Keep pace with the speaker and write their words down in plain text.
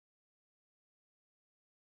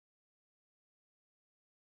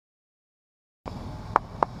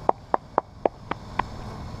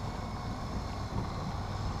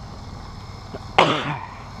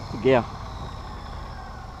Good girl.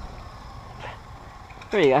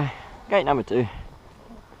 There you go. Gate number 2.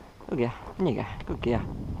 Good girl. There you go. Good girl.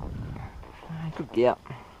 Good girl.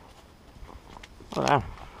 Well done.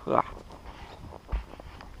 Ugh.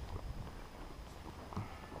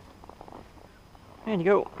 There you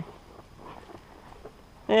go.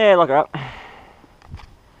 Yeah, lock her up.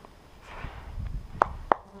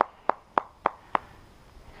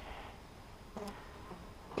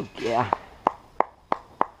 Good girl.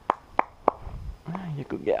 You're a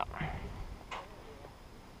good girl.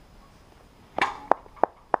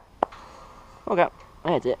 Okay,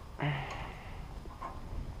 that's it.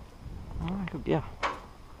 Good girl.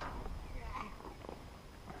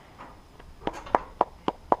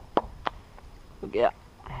 Good girl.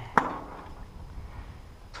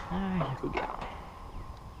 Good girl.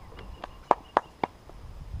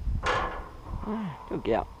 Good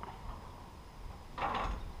girl.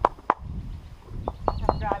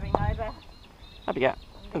 I'm driving over. Up you go.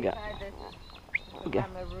 Good girl. Good girl.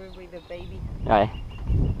 I'm a room with a baby. Right.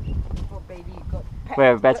 Poor baby got packed.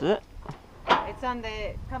 Whereabouts is it? It's on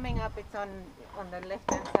the coming up. It's on the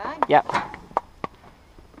left hand side. Yep.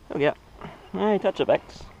 Good girl. Hey, touch it,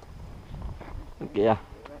 Bex. Good girl.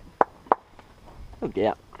 Good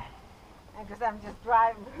girl. Because I'm just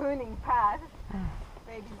driving, hooning past.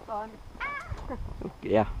 Baby's gone. Good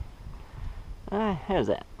girl. How's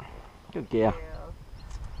that? Good girl.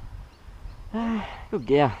 Good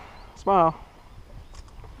girl. Smile.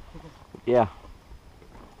 Good girl.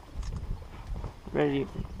 Ready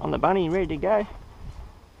on the bunny, ready to go.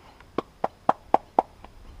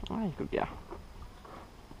 Hey, good girl.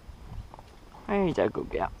 Hey, a good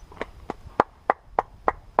girl.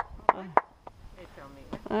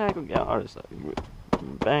 Hey, good girl. I'll just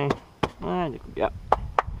bang. Hey, good girl.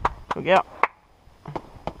 Good girl.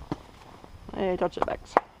 Hey, touch the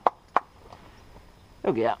backs.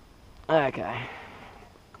 Good girl. Okay.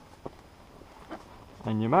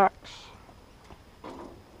 And your marks.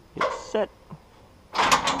 Get set.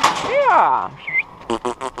 Yeah.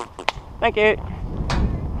 Thank you.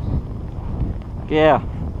 Yeah.